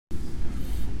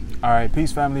All right,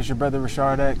 peace family, it's your brother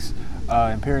Rashard X,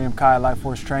 Imperium Kai Life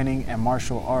Force Training and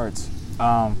Martial Arts.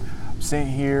 I'm sitting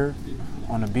here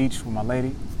on the beach with my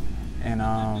lady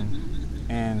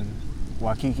in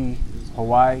Waikiki,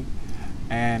 Hawaii,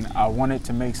 and I wanted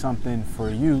to make something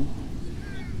for you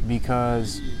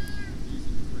because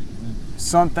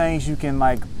some things you can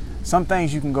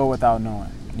go without knowing.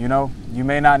 You know, you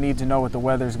may not need to know what the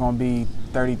weather is going to be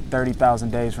 30,000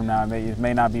 days from now. It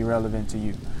may not be relevant to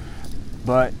you.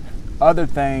 But other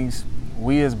things,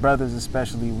 we as brothers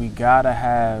especially, we gotta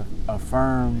have a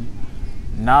firm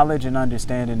knowledge and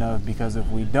understanding of, because if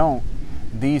we don't,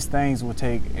 these things will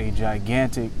take a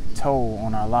gigantic toll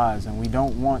on our lives, and we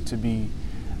don't want to be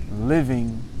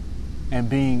living and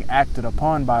being acted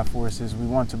upon by forces. We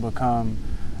want to become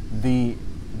the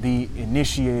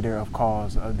initiator of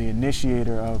cause, of the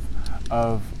initiator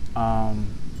of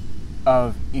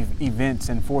events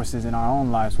and forces in our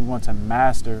own lives. We want to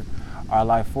master our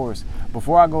life force.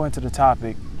 Before I go into the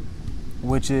topic,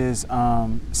 which is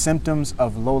symptoms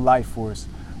of low life force,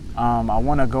 I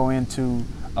want to go into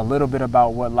a little bit about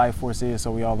what life force is,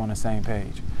 so we all on the same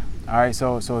page. All right,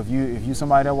 so if you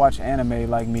somebody that watch anime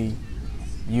like me,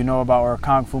 you know about, or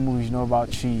kung fu movies, you know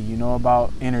about chi, you know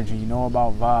about energy, you know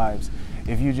about vibes.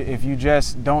 If you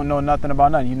just don't know nothing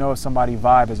about nothing, you know if somebody's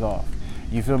vibe is off.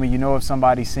 You feel me? You know if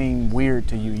somebody seemed weird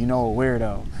to you. You know a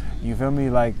weirdo. You feel me?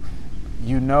 Like,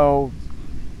 you know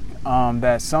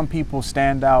that some people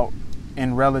stand out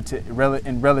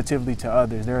relatively to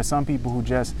others. There are some people who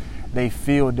they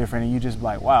feel different, and you just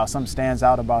like, wow, something stands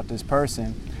out about this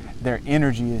person. Their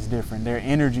energy is different. Their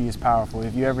energy is powerful.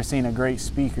 If you ever seen a great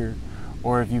speaker,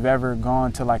 or if you've ever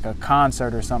gone to like a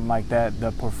concert or something like that,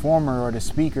 the performer or the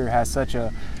speaker has such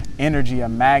a energy, a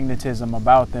magnetism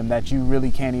about them that you really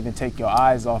can't even take your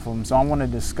eyes off of them. So I want to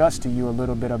discuss to you a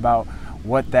little bit about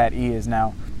what that is.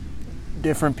 Now,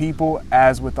 different people,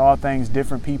 as with all things,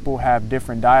 different people have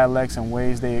different dialects and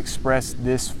ways they express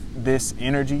this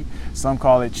energy. Some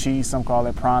call it chi, some call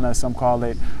it prana, some call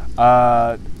it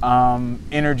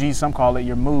energy, some call it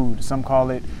your mood, some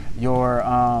call it your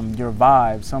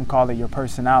vibe, some call it your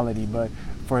personality. But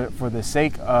for the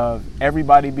sake of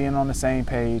everybody being on the same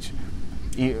page,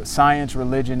 science,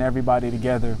 religion, everybody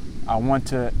together, I want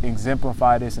to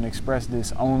exemplify this and express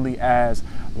this only as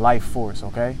life force,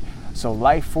 okay? So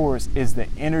life force is the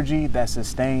energy that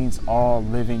sustains all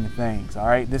living things, all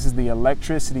right? This is the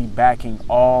electricity backing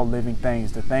all living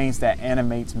things, the things that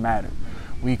animates matter.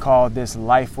 We call this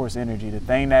life force energy, the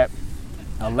thing that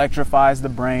electrifies the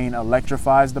brain,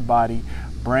 electrifies the body,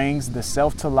 brings the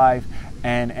self to life,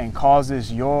 and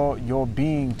causes your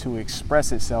being to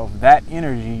express itself. That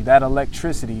energy, that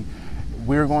electricity,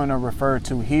 we're going to refer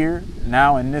to here,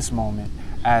 now, in this moment,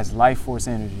 as life force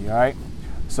energy, all right?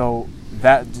 So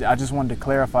that, I just wanted to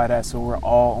clarify that so we're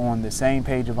all on the same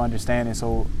page of understanding.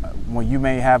 So when you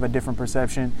may have a different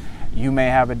perception,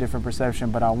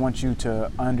 but I want you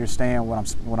to understand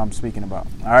what I'm speaking about,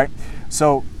 all right?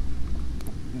 So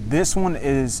this one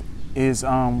is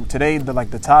today,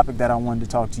 the topic that I wanted to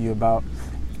talk to you about,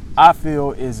 I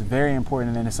feel is very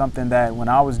important, and it's something that when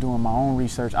I was doing my own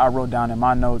research, I wrote down in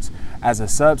my notes as a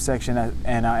subsection,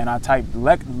 and I typed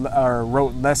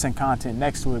wrote lesson content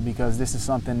next to it, because this is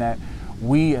something that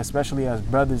we, especially as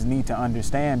brothers, need to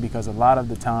understand, because a lot of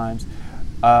the times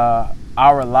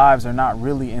our lives are not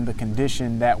really in the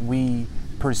condition that we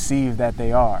perceive that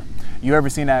they are. You ever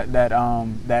seen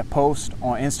that post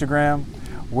on Instagram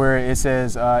where it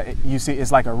says, you see,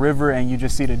 it's like a river, and you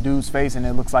just see the dude's face, and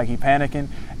it looks like he's panicking,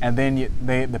 and then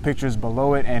the picture's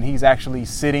below it, and he's actually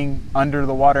sitting under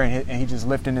the water, and he just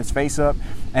lifting his face up,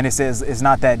 and it says, it's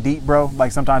not that deep, bro.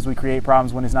 Like, sometimes we create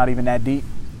problems when it's not even that deep.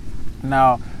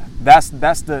 Now, that's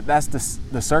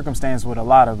the circumstance with a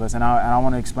lot of us, and I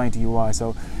want to explain to you why.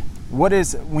 So, what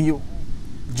is, when you,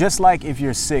 just like if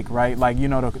you're sick, right? Like, you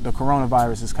know, the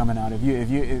coronavirus is coming out. If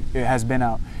it has been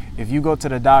out. If you go to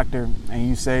the doctor and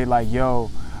you say like, yo,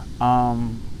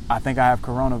 I think I have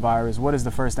coronavirus, what is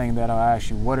the first thing that I'll ask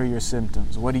you? What are your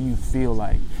symptoms? What do you feel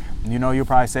like? You know, you'll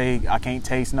probably say, I can't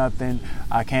taste nothing.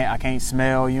 I can't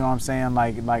smell, you know what I'm saying?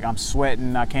 Like I'm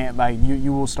sweating. I can't, like,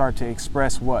 you will start to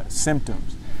express what?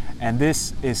 Symptoms. And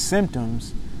this is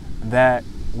symptoms that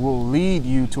will lead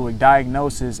you to a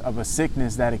diagnosis of a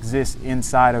sickness that exists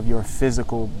inside of your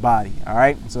physical body. All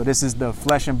right. So this is the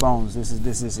flesh and bones.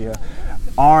 This is your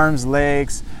arms,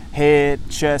 legs, head,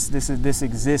 chest. This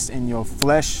exists in your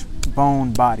flesh,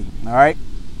 bone body. All right.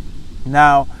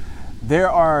 Now,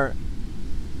 there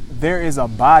is a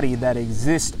body that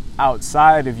exists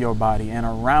outside of your body and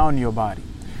around your body.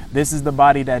 This is the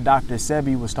body that Dr.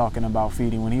 Sebi was talking about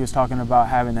feeding when he was talking about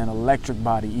having an electric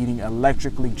body, eating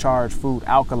electrically charged food,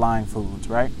 alkaline foods,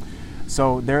 right?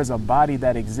 So there's a body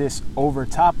that exists over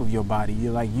top of your body.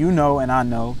 You're like, you know, and I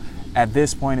know at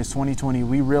this point, it's 2020,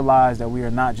 we realize that we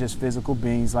are not just physical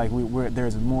beings. Like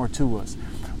there's more to us.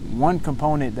 One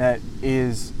component that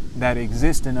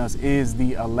exists in us is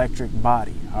the electric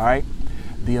body. All right.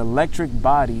 The electric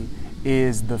body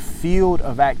is the field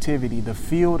of activity, the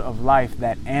field of life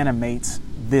that animates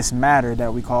this matter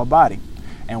that we call body.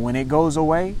 And when it goes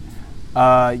away,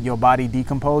 your body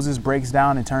decomposes, breaks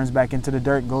down, and turns back into the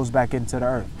dirt, goes back into the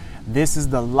earth. This is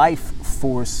the life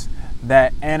force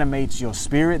that animates your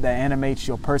spirit, that animates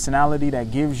your personality, that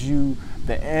gives you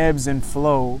the ebbs and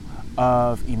flow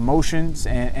of emotions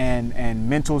and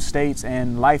mental states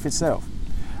and life itself.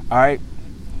 All right.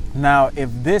 Now, if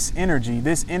this energy,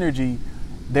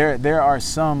 there are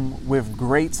some with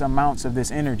great amounts of this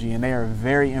energy, and they are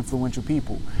very influential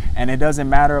people. And it doesn't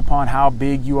matter upon how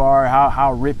big you are,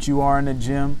 how ripped you are in the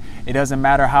gym. It doesn't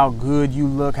matter how good you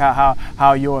look,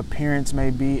 how your appearance may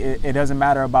be. It doesn't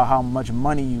matter about how much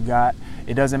money you got.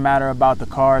 It doesn't matter about the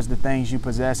cars, the things you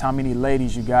possess, how many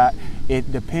ladies you got.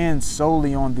 It depends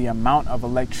solely on the amount of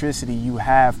electricity you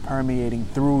have permeating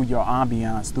through your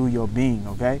ambiance, through your being,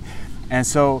 okay? And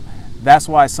so that's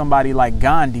why somebody like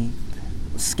Gandhi,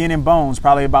 skin and bones,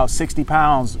 probably about 60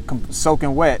 pounds,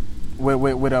 soaking wet with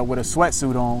a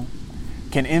sweatsuit on,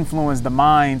 can influence the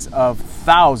minds of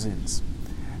thousands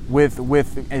with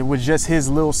just his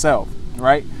little self,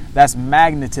 right? That's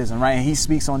magnetism, right? And he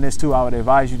speaks on this too. I would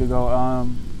advise you to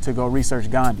go research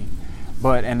Gandhi,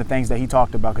 and the things that he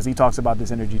talked about, because he talks about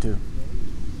this energy too.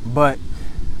 But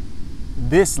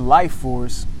this life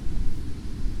force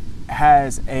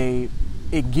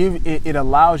it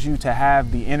allows you to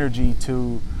have the energy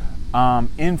to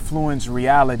influence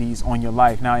realities on your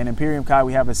life. Now, in Imperium Kai,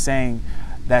 we have a saying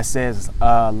that says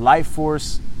life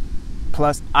force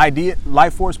plus idea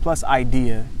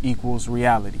equals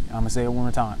reality. I'm gonna say it one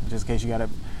more time, just in case you got it.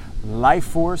 Life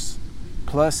force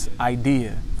plus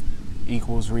idea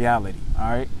equals reality. All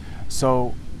right.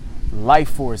 So life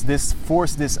force, this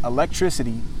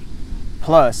electricity,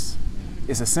 plus,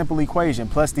 it's a simple equation,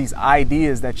 plus these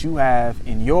ideas that you have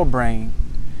in your brain,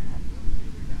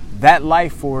 that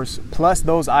life force plus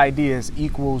those ideas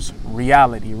equals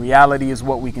reality. Reality is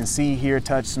what we can see, hear,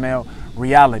 touch, smell,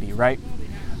 reality, right?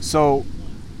 So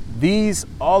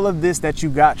all of this that you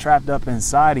got trapped up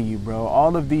inside of you, bro,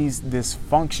 all of this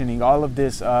functioning, all of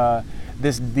these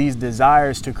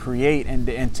desires to create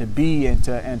and to be and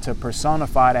to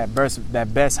personify that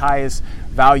best, highest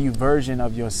value version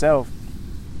of yourself,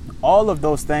 all of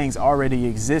those things already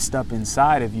exist up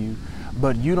inside of you,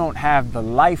 but you don't have the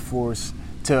life force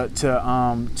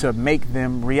to make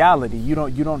them reality. You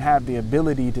don't have the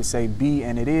ability to say be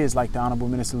and it is, like the Honorable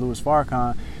Minister Louis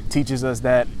Farrakhan teaches us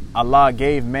that Allah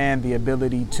gave man the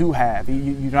ability to have.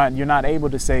 You're not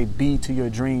able to say be to your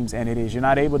dreams and it is. You're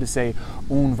not able to say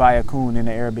un vayakun in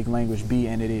the Arabic language, be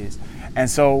and it is.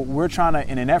 And so we're trying to,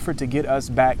 in an effort to get us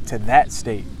back to that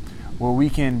state where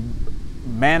we can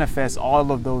manifest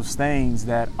all of those things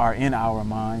that are in our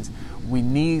minds, we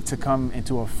need to come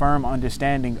into a firm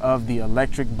understanding of the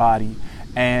electric body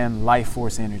and life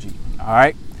force energy. All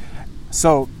right.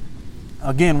 So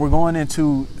again, we're going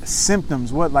into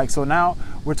symptoms. So now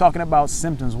we're talking about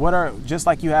symptoms. What are, just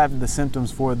like you have the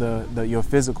symptoms for your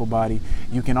physical body,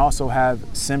 you can also have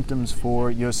symptoms for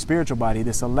your spiritual body,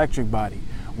 this electric body.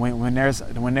 When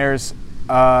there's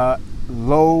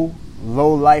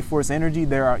low life force energy,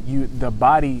 the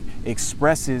body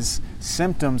expresses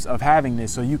symptoms of having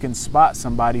this, so you can spot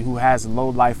somebody who has low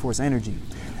life force energy.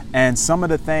 And some of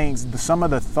the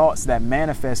thoughts that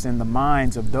manifest in the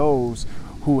minds of those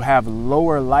who have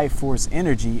lower life force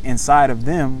energy inside of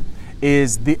them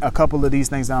is a couple of these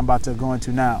things that I'm about to go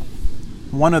into now.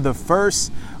 One of the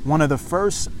first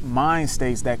mind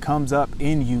states that comes up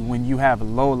in you when you have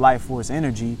low life force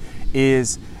energy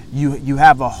is you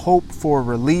have a hope for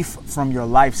relief from your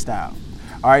lifestyle.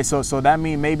 All right, so that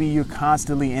means maybe you're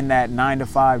constantly in that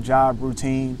 9-to-5 job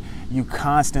routine. You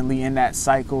constantly in that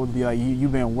cycle.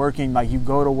 You've been working, like you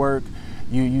go to work,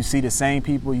 you see the same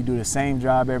people, you do the same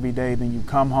job every day, then you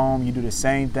come home, you do the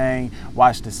same thing,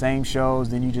 watch the same shows,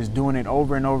 then you're just doing it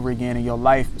over and over again, and your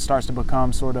life starts to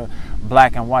become sort of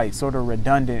black and white, sort of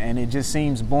redundant, and it just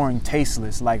seems boring,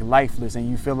 tasteless, like lifeless, and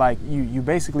you feel like you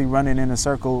basically running in a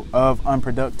circle of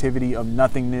unproductivity, of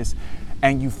nothingness,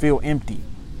 and you feel empty.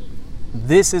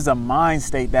 This is a mind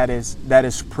state that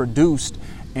is produced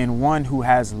in one who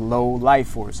has low life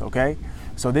force, okay?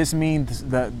 So this means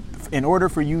that in order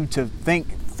for you to think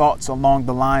thoughts along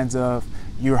the lines of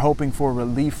you're hoping for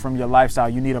relief from your lifestyle,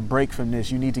 you need a break from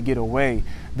this, you need to get away,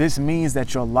 this means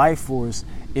that your life force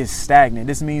is stagnant.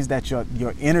 This means that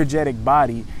your energetic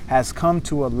body has come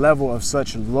to a level of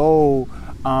such low,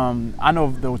 I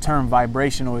know the term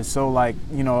vibrational is so like,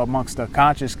 amongst the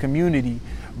conscious community,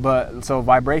 but so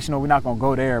vibrational, we're not going to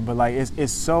go there, but like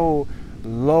it's so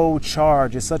low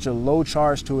charge. It's such a low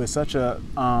charge to it, such a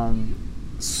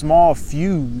small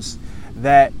fuse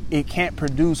that it can't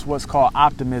produce what's called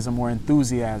optimism or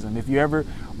enthusiasm. If you ever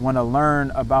want to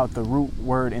learn about the root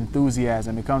word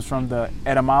enthusiasm, it comes from the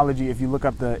etymology. If you look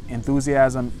up the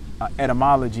enthusiasm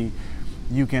etymology,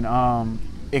 you can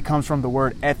it comes from the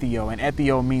word ethio, and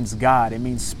ethio means God, it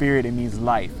means spirit, it means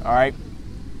life. All right.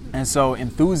 And so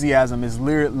enthusiasm is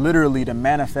literally the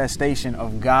manifestation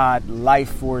of God, life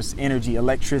force, energy,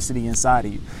 electricity inside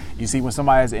of you. You see, when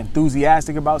somebody is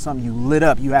enthusiastic about something, you lit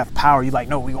up, you have power. You're like,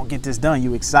 no, we're going to get this done.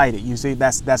 You excited. You see,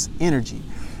 that's energy.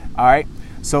 All right.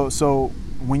 So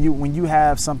when you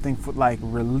have something like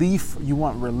relief, you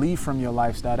want relief from your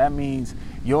lifestyle. That means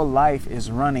your life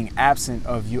is running absent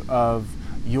of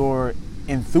your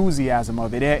enthusiasm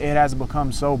of it. It has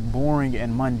become so boring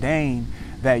and mundane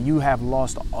that you have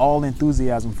lost all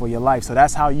enthusiasm for your life. So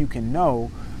that's how you can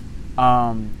know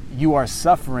you are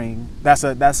suffering. That's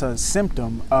a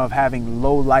symptom of having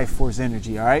low life force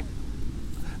energy. All right.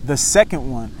 The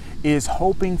second one is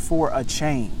hoping for a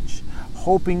change.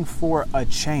 Hoping for a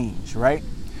change, right?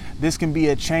 This can be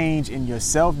a change in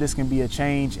yourself. This can be a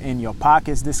change in your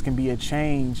pockets. This can be a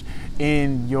change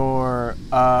in your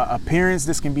appearance.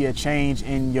 This can be a change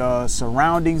in your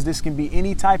surroundings. This can be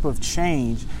any type of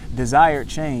change, desired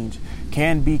change,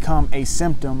 can become a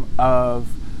symptom of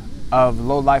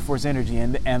low life force energy.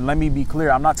 And let me be clear,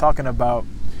 I'm not talking about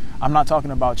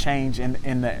change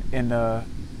in the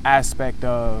aspect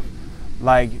of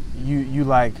like you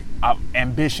like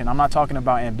ambition. I'm not talking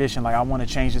about ambition like I want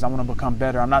to change this, I want to become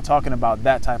better. I'm not talking about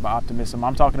that type of optimism.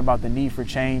 I'm talking about the need for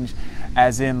change,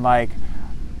 as in like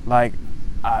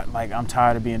I'm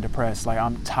tired of being depressed. Like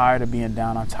I'm tired of being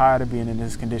down. I'm tired of being in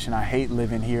this condition. I hate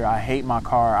living here. I hate my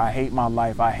car. I hate my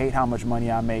life. I hate how much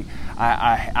money I make.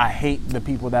 I hate the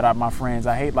people that are my friends.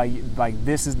 I hate like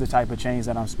this is the type of change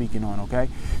that I'm speaking on. Okay.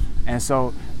 And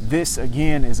so this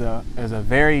again is a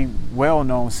very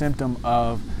well-known symptom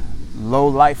of low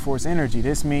life force energy.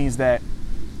 This means that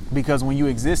because when you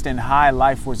exist in high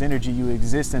life force energy, you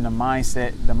exist in the mind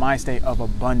state of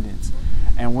abundance.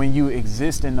 And when you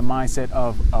exist in the mindset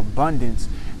of abundance,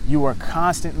 you are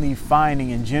constantly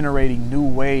finding and generating new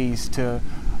ways to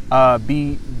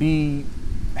be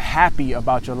happy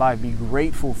about your life, be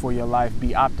grateful for your life,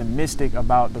 be optimistic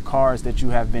about the cards that you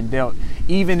have been dealt.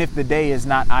 Even if the day is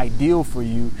not ideal for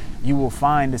you, you will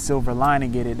find the silver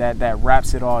lining in it that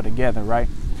wraps it all together, right?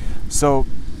 So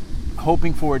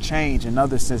hoping for a change,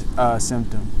 another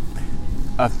symptom.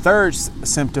 A third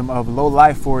symptom of low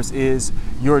life force is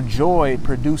your joy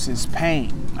produces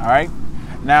pain. All right.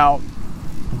 Now,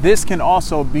 this can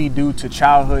also be due to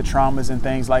childhood traumas and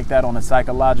things like that on a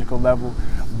psychological level.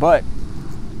 But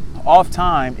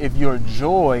oftentimes, if your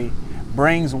joy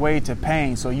brings way to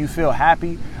pain, so you feel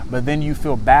happy, but then you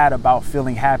feel bad about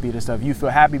feeling happy and stuff. You feel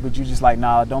happy, but you just like,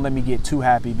 nah, don't let me get too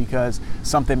happy because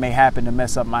something may happen to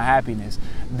mess up my happiness.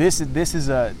 This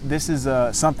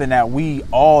is something that we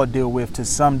all deal with to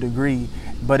some degree,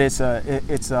 but it's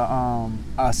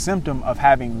a symptom of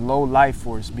having low life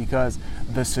force, because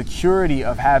the security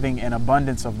of having an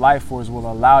abundance of life force will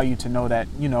allow you to know that,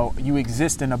 you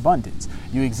exist in abundance.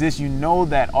 You exist,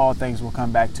 that all things will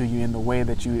come back to you in the way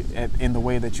that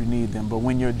you need them. But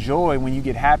when your joy, when you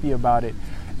get happy about it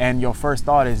and your first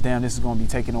thought is, damn, this is going to be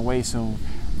taken away soon,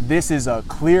 this is a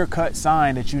clear-cut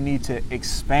sign that you need to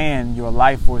expand your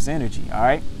life force energy. All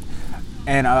right.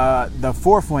 And the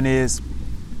fourth one is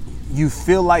you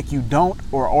feel like you don't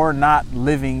or are not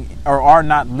living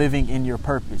in your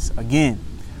purpose. Again,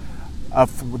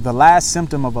 the last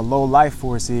symptom of a low life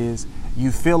force is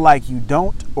you feel like you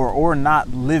don't or are not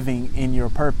living in your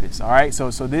purpose. All right. So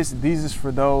these is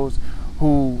for those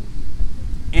who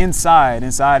inside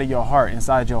of your heart,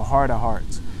 inside your heart of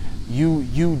hearts,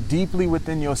 you deeply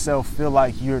within yourself feel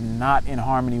like you're not in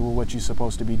harmony with what you're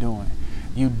supposed to be doing.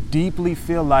 You deeply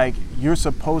feel like you're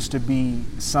supposed to be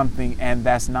something and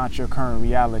that's not your current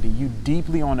reality. You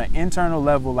deeply on an internal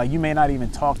level, like you may not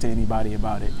even talk to anybody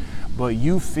about it, but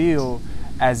you feel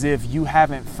as if you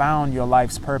haven't found your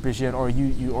life's purpose yet, or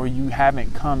you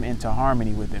haven't come into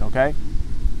harmony with it. Okay.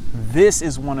 This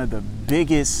is one of the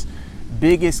biggest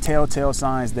telltale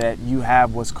signs that you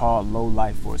have what's called low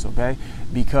life force. Okay.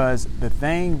 Because the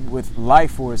thing with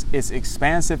life force, it's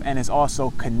expansive and it's also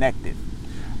connected.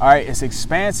 All right, it's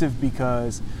expansive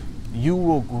because you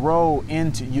will grow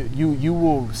into you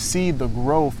will see the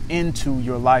growth into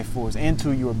your life force,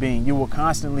 into your being. You will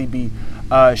constantly be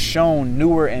shown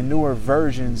newer and newer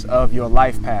versions of your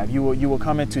life path. You will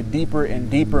come into deeper and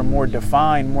deeper, more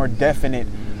defined, more definite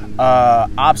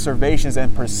observations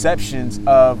and perceptions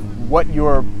of what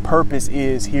your purpose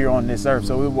is here on this earth.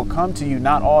 So it will come to you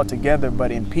not all together,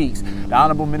 but in peaks. The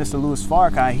Honorable Minister Louis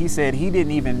Farrakhan, he said he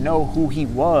didn't even know who he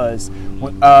was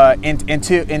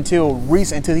until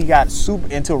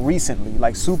recently,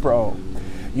 like super old.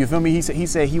 You feel me? He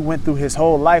said he went through his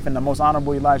whole life, and the Most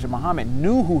Honorable Elijah Muhammad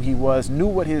knew who he was, knew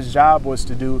what his job was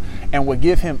to do, and would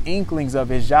give him inklings of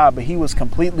his job, but he was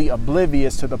completely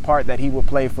oblivious to the part that he would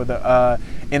play for the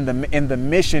in the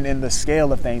mission, in the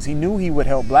scale of things. He knew he would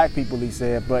help black people, he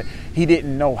said, but he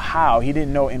didn't know how. He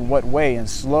didn't know in what way. And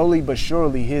slowly but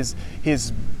surely his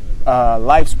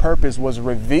life's purpose was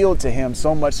revealed to him,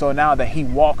 so much so now that he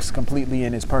walks completely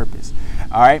in his purpose.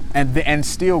 All right, and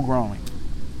still growing.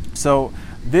 So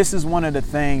this is one of the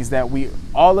things that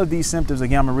all of these symptoms,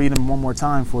 again, I'm going to read them one more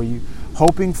time for you.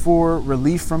 Hoping for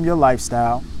relief from your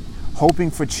lifestyle,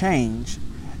 hoping for change,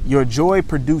 your joy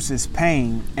produces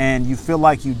pain, and you feel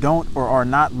like you don't or are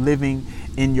not living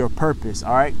in your purpose.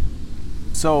 All right.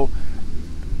 So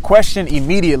question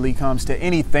immediately comes to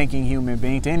any thinking human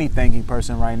being, to any thinking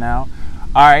person right now.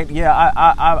 All right. Yeah,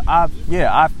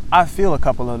 I feel a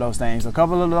couple of those things. A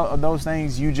couple of those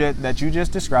things that you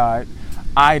just described.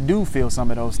 I do feel some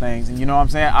of those things, and you know what I'm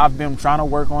saying? I've been trying to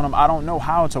work on them. I don't know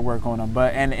how to work on them,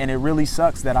 but and it really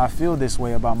sucks that I feel this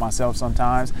way about myself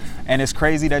sometimes. And it's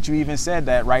crazy that you even said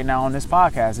that right now on this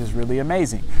podcast. It's really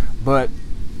amazing. But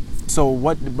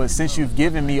since you've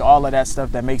given me all of that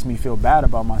stuff that makes me feel bad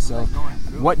about myself,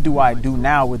 what do I do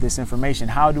now with this information?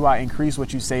 How do I increase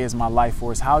what you say is my life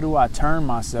force? How do I turn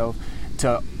myself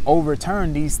to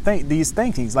overturn these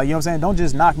thinkings? Like, you know what I'm saying? Don't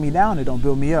just knock me down and don't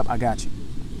build me up. I got you.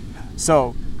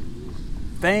 So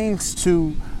things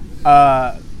to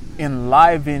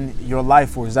enliven your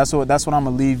life force. That's what I'm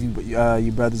gonna leave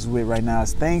you brothers with right now.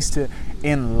 Is things to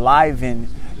enliven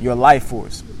your life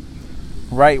force.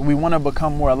 Right? We want to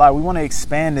become more alive. We want to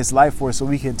expand this life force so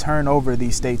we can turn over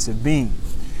these states of being.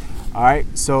 All right.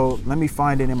 So let me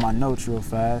find it in my notes real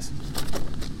fast.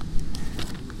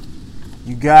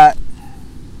 You got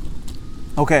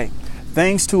okay.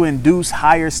 Things to induce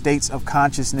higher states of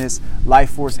consciousness, life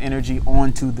force energy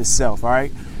onto the self. All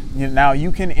right. Now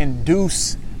you can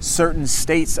induce certain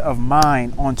states of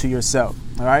mind onto yourself.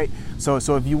 All right. So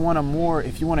if you want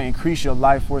to increase your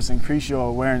life force, increase your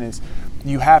awareness,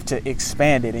 you have to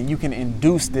expand it, and you can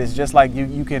induce this just like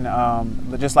you can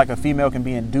just like a female can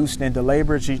be induced into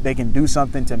labor. They can do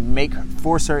something to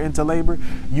force her into labor.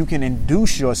 You can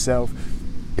induce yourself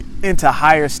into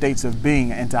higher states of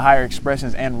being, into higher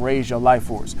expressions, and raise your life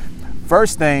force.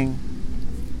 First thing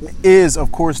is,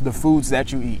 of course, the foods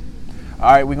that you eat.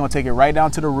 All right, we're going to take it right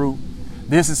down to the root.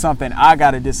 This is something I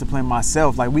got to discipline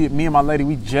myself. Like me and my lady,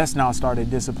 we just now started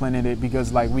disciplining it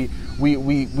because like we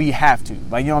have to,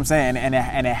 like, you know what I'm saying? And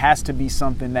it has to be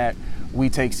something that we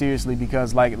take seriously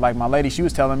because like my lady, she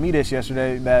was telling me this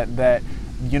yesterday that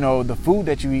you know, the food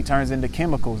that you eat turns into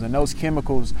chemicals, and those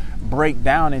chemicals break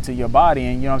down into your body.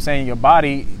 And you know what I'm saying? Your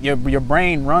body, your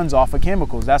brain runs off of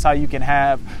chemicals. That's how you can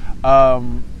have,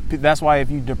 that's why if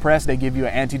you're depressed, they give you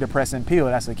an antidepressant pill.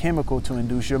 That's a chemical to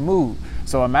induce your mood.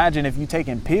 So imagine if you're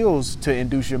taking pills to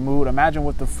induce your mood, imagine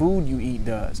what the food you eat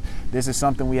does. This is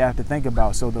something we have to think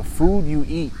about. So the food you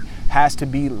eat has to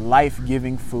be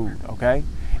life-giving food, okay?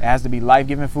 It has to be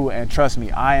life-giving food, and trust me,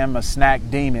 I am a snack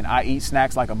demon. I eat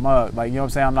snacks like a mug. Like, you know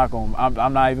what I'm saying?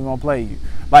 I'm not even gonna play you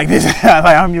like this.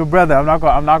 Like, I'm your brother. I'm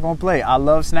not gonna play. I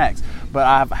love snacks, but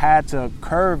I've had to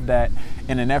curb that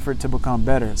in an effort to become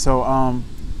better. So,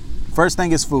 first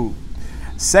thing is food.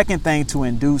 Second thing to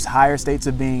induce higher states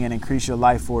of being and increase your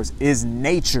life force is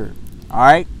nature. All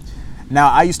right.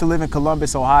 Now, I used to live in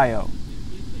Columbus, Ohio.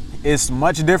 It's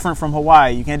much different from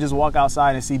Hawaii. You can't just walk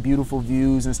outside and see beautiful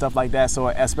views and stuff like that. So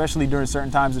especially during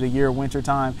certain times of the year, winter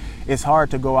time, it's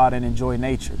hard to go out and enjoy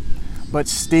nature. But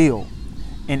still,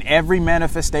 in every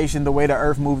manifestation, the way the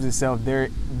earth moves itself,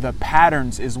 the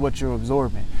patterns is what you're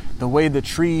absorbing. The way the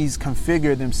trees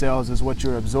configure themselves is what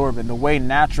you're absorbing. The way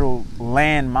natural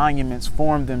land monuments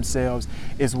form themselves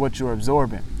is what you're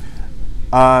absorbing.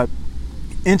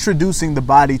 Introducing the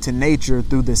body to nature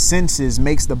through the senses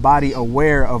makes the body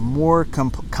aware of more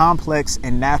complex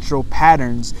and natural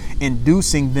patterns,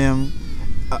 introducing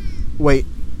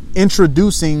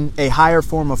a higher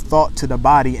form of thought to the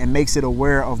body and makes it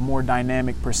aware of more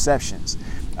dynamic perceptions.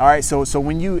 All right, so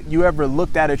when you ever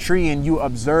looked at a tree and you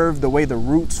observed the way the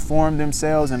roots form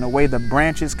themselves and the way the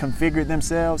branches configured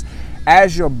themselves,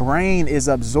 as your brain is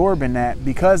absorbing that,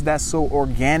 because that's so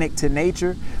organic to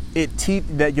nature,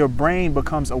 that your brain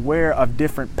becomes aware of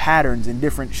different patterns and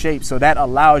different shapes. So that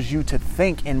allows you to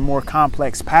think in more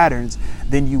complex patterns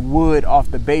than you would off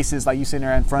the basis, like you sitting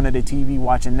there in front of the TV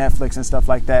watching Netflix and stuff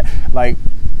like that. Like,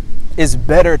 it's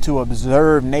better to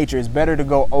observe nature. It's better to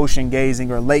go ocean gazing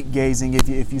or lake gazing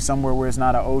if you somewhere where it's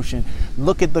not an ocean.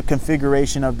 Look at the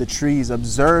configuration of the trees.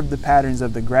 Observe the patterns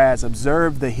of the grass.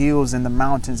 Observe the hills and the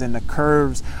mountains and the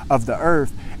curves of the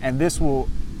earth. And this will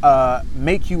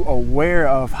make you aware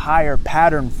of higher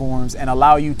pattern forms and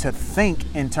allow you to think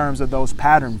in terms of those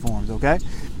pattern forms. Okay,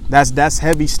 that's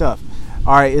heavy stuff.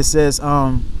 All right, it says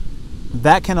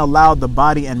that can allow the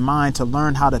body and mind to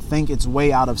learn how to think its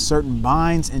way out of certain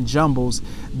binds and jumbles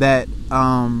that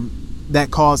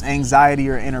cause anxiety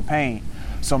or inner pain.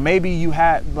 So maybe you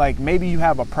have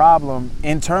a problem,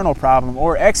 internal problem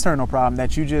or external problem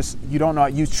that you don't know,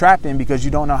 you trapped in because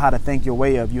you don't know how to think your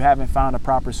way of. You haven't found a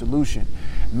proper solution.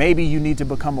 Maybe you need to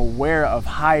become aware of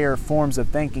higher forms of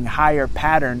thinking, higher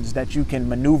patterns that you can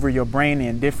maneuver your brain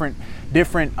in, different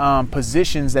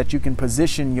positions that you can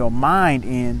position your mind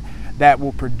in that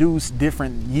will produce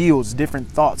different yields, different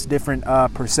thoughts, different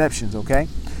perceptions, okay?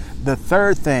 The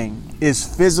third thing is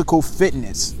physical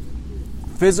fitness.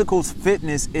 Physical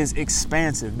fitness is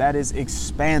expansive. That is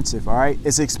expansive, all right?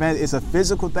 It's a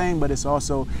physical thing, but it's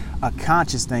also a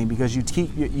conscious thing because you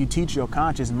teach your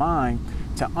conscious mind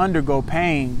to undergo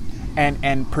pain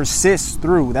and persist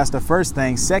through. That's the first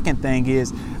thing. Second thing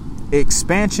is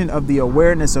expansion of the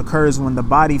awareness occurs when the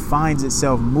body finds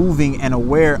itself moving and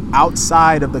aware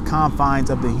outside of the confines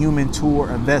of the human tool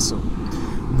or vessel.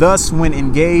 Thus, when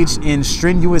engaged in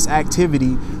strenuous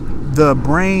activity, the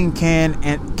brain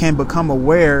can become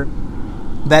aware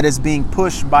that it's being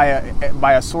pushed by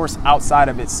a source outside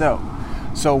of itself.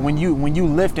 So when you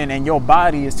lifting and your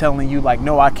body is telling you like,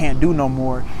 no, I can't do no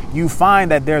more, you find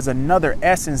that there's another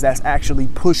essence that's actually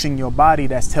pushing your body,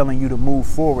 that's telling you to move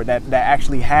forward, that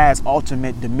actually has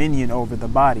ultimate dominion over the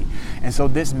body. And so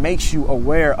this makes you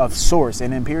aware of source.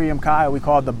 In Imperium Kai, we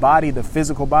call the body, the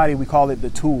physical body, we call it the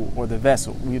tool or the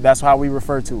vessel. That's how we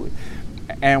refer to it.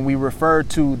 And we refer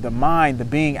to the mind, the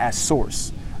being, as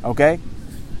source. Okay?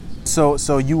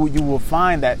 So you will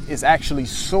find that it's actually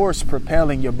source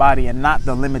propelling your body and not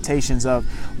the limitations of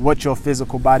what your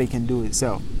physical body can do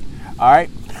itself. All right.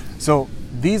 So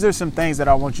these are some things that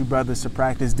I want you brothers to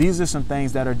practice. These are some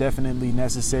things that are definitely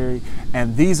necessary.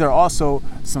 And these are also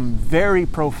some very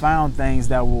profound things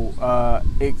that will,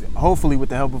 hopefully with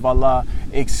the help of Allah,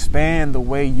 expand the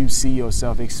way you see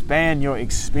yourself, expand your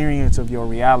experience of your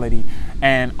reality,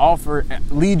 and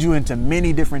lead you into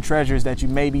many different treasures that you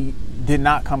maybe did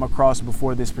not come across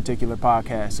before this particular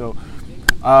podcast. So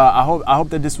I hope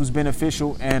that this was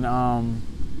beneficial, and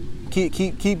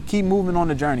keep moving on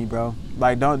the journey, bro.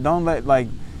 Like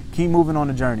keep moving on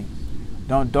the journey.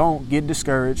 Don't get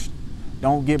discouraged.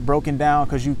 Don't get broken down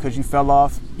because you fell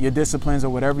off your disciplines or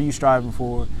whatever you're striving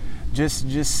for.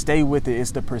 Just stay with it.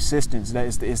 It's the persistence that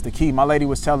is the key. My lady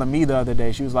was telling me the other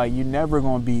day, she was like, you're never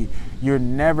going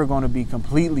to be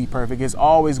completely perfect. It's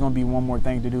always going to be one more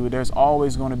thing to do. There's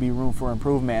always going to be room for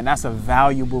improvement. And that's a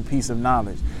valuable piece of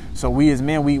knowledge. So we as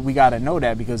men, we got to know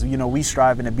that, because, we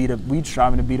striving to beat a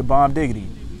Bomb Diggity.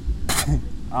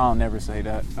 I don't never say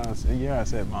that. I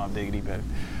said Bomb Diggity better.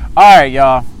 All right,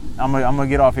 y'all. I'm going to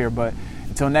get off here. But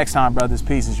until next time, brothers,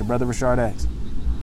 peace. It's your brother Rashard X.